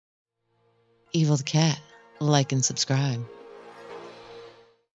Evil the Cat. Like and subscribe.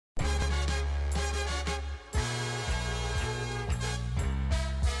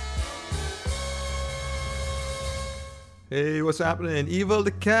 Hey, what's happening? Evil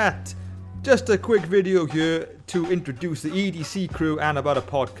the Cat. Just a quick video here to introduce the EDC crew and about a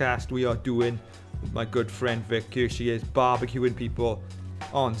podcast we are doing with my good friend Vic. Here she is, barbecuing people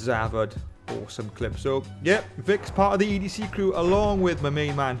on Zavod. Awesome clip. So, yeah, Vic's part of the EDC crew along with my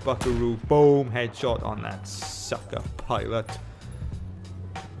main man Buckaroo. Boom, headshot on that sucker pilot.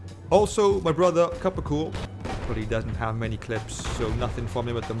 Also, my brother, Cup of Cool, but he doesn't have many clips, so nothing from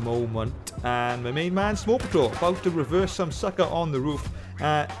him at the moment. And my main man, Smoke Patrol, about to reverse some sucker on the roof.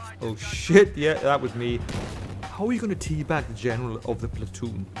 Oh shit, yeah, that was me. How are you going to teabag the general of the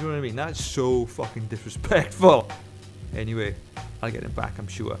platoon? You know what I mean? That's so fucking disrespectful. Anyway, I'll get him back, I'm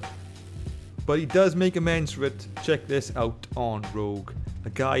sure. But he does make amends for it. Check this out on Rogue. A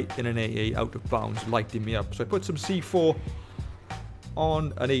guy in an AA out of bounds lighting me up. So I put some C4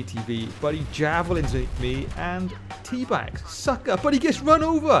 on an ATV, but he javelins at me and teabags. Sucker, but he gets run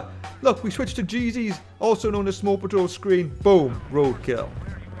over. Look, we switched to Jeezy's, also known as Smoke Patrol screen. Boom, roadkill.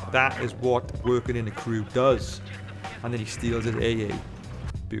 That is what working in a crew does. And then he steals his AA.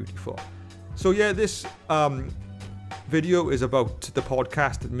 Beautiful. So yeah, this video is about the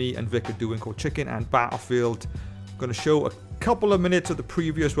podcast that me and Vic are doing called Chicken and Battlefield. I'm going to show a couple of minutes of the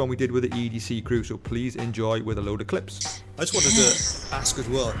previous one we did with the EDC crew, so please enjoy with a load of clips. I just wanted to ask as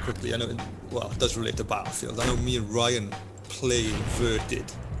well quickly, I know, well, it does relate to Battlefield. I know me and Ryan play Inverted.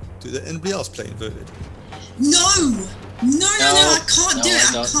 Do anybody else play Inverted? No, I can't do it.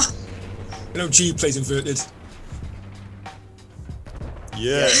 I can't. I know G plays Inverted.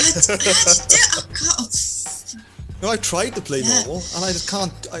 Yeah. I can't. No, I tried to play normal, and I just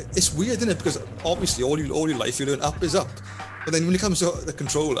can't. It's weird, isn't it? Because obviously, all your life you learn up is up, but then when it comes to the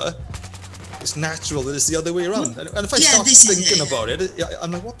controller, it's natural that it's the other way around. And if I start thinking about it,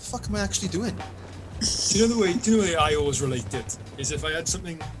 I'm like, what the fuck am I actually doing? Do you know the way I always relate it is if I had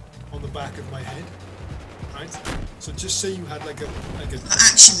something on the back of my head, right? So just say you had like a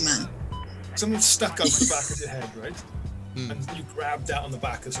Action Man. Something stuck out the back of your head, right? And you grab that on the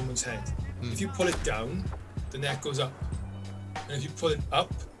back of someone's head. If you pull it down, the neck goes up, and if you pull it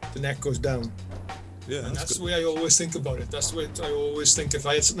up, the neck goes down. Yeah, and that's the way I always think about it. That's the way I always think. If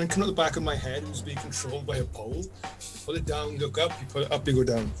I had something come out the back of my head, it was being controlled by a pole. Pull it down, look up. You pull it up, you go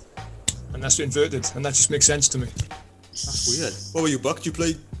down, and that's Inverted, and that just makes sense to me. That's weird. What were you, Buck? Do you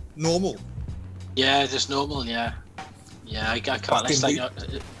play normal? Yeah, just normal. Yeah, I can't. It's like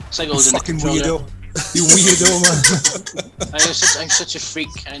holding fucking the controller. weirdo. You weirdo, man. I'm such a freak.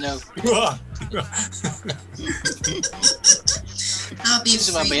 I know. You are. I'll be a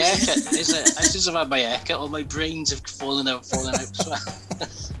Since I've had my freak. haircut, since I've had my haircut, all my brains have fallen out as well.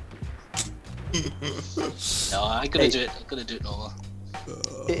 No, I gotta do it. I gotta do it normal.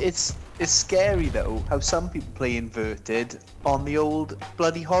 It's scary though how some people play Inverted on the old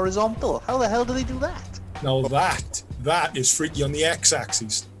bloody horizontal. How the hell do they do that? Now that is freaky on the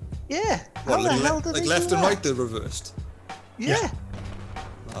x-axis. Yeah. What, How the hell do they like do left that? and right, they're reversed. Yeah.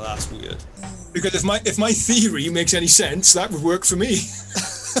 Oh, that's weird. Because if my theory makes any sense, that would work for me. You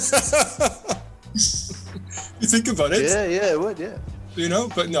think about it. Yeah, it would, yeah. You know,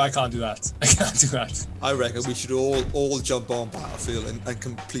 but no, I can't do that. I can't do that. I reckon we should all jump on Battlefield and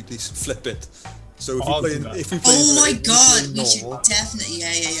completely flip it. So if I'll we do play, that. if we play, Oh my Inverted, god, we we play should normal. definitely, yeah,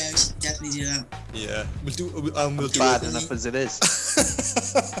 we should definitely do that. Yeah, we'll do Bad it. enough as it is.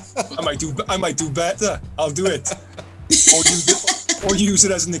 I might do better. I'll do it. Or use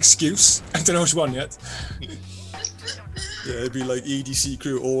it as an excuse. I don't know which one yet. Yeah, it'd be like EDC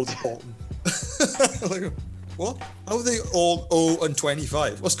crew all at the bottom. Like, what? How are they all 0 and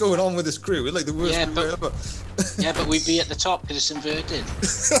 25? What's going on with this crew? We're like the worst crew ever. Yeah, but we'd be at the top because it's Inverted.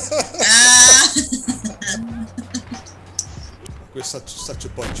 We're such a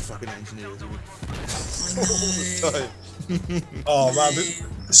bunch of fucking engineers. I know. Oh man, but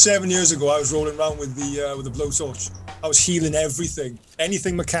 7 years ago I was rolling around with the blowtorch. I was healing everything.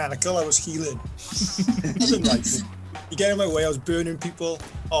 Anything mechanical, I was healing. I didn't like it. You get in my way, I was burning people.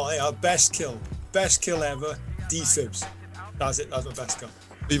 Oh yeah, best kill ever. D-fibs. That's it. That's my best kill.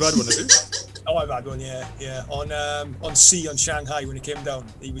 You've had one of these? Oh, I've had one, yeah. On C on Shanghai when he came down,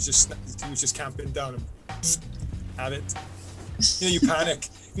 he was just camping down and have it. You know, you panic.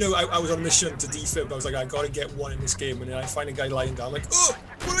 You know, I was on a mission to defib. I was like, I gotta get one in this game, and then I find a guy lying down. I'm like, oh,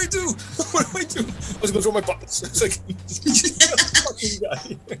 what do I do? What do I do? I was gonna throw my buttons. It's like, fucking guy.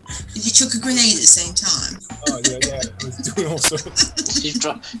 Did you chuck a grenade at the same time? Oh yeah. I was doing all sorts. You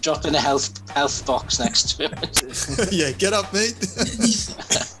dropping a health box next to it. Yeah, get up, mate.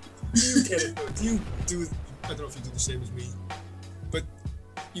 You get it. you do, I don't know if you do the same as me, but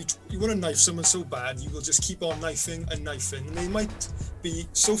you want to knife someone so bad, you will just keep on knifing, and they might be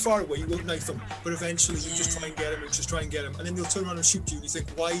so far away you won't knife them, but eventually you just try and get them, and then they'll turn around and shoot you, and you think,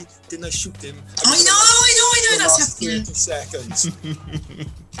 why didn't I shoot him? I know, that's happening. 30 seconds.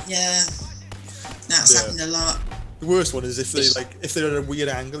 Yeah, that's happened a lot. The worst one is if they're at a weird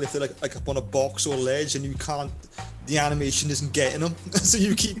angle, if they're like up on a box or ledge and you can't, the animation isn't getting them, so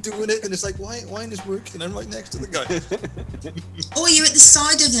you keep doing it, and it's like, why isn't this working? I'm right next to the guy. Or you're at the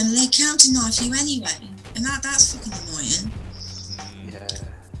side of them and they counter knife you anyway, and that's fucking annoying.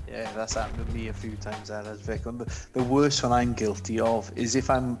 Yeah, that's happened to me a few times, that has, Vic. And the worst one I'm guilty of is if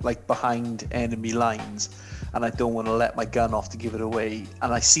I'm like behind enemy lines and I don't want to let my gun off to give it away,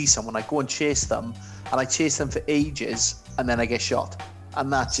 and I see someone, I go and chase them, and I chase them for ages, and then I get shot,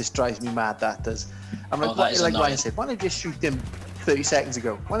 and that just drives me mad. That does. I'm like, like Ryan said, why don't I just shoot them 30 seconds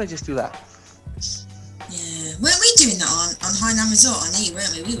ago? Why don't I just do that? Yeah, weren't we doing that on Hainan Resort on E,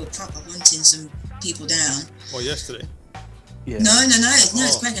 weren't we? We were proper hunting some people down. Well, yesterday. Yeah. No,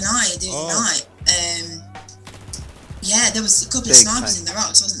 it's Greg and I doing it tonight. Yeah, there was a couple of snipers in the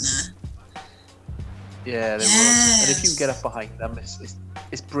rocks, wasn't there? Yeah, there was. And if you can get up behind them,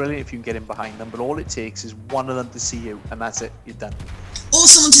 it's brilliant if you can get in behind them, but all it takes is one of them to see you, and that's it, you're done. Or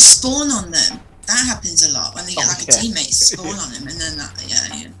someone to spawn on them. That happens a lot when they get a teammate to spawn on them, and then that,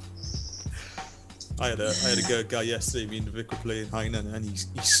 I had a guy yesterday, me and Vic were playing Hainan, and he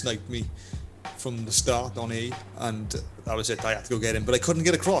sniped me from the start on A, and that was it. I had to go get him, but I couldn't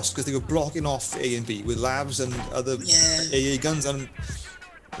get across because they were blocking off A and B with labs and other AA guns, and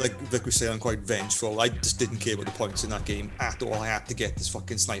like Vic was saying, I'm quite vengeful. I just didn't care about the points in that game at all. I had to get this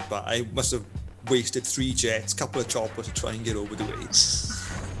fucking sniper. I must have wasted 3 jets, couple of choppers to try and get over the way,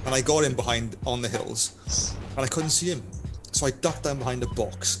 and I got him behind on the hills, and I couldn't see him. So I ducked down behind a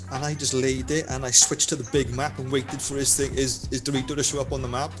box, and I just laid there, and I switched to the big map and waited for his Dorito to show up on the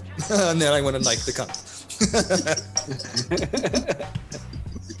map, and then I went and knifed the cunt.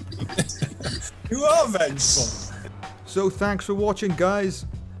 You are vengeful. So thanks for watching, guys.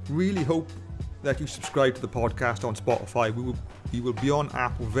 Really hope that you subscribe to the podcast on Spotify. We will be on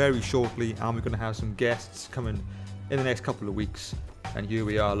Apple very shortly, and we're going to have some guests coming in the next couple of weeks. And here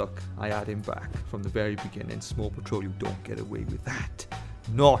we are, look, I had him back from the very beginning. Small Patrol, you don't get away with that.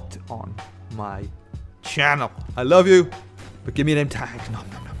 Not on my channel. I love you, but give me them tags. No.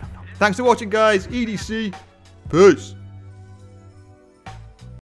 Thanks for watching, guys. EDC. Peace.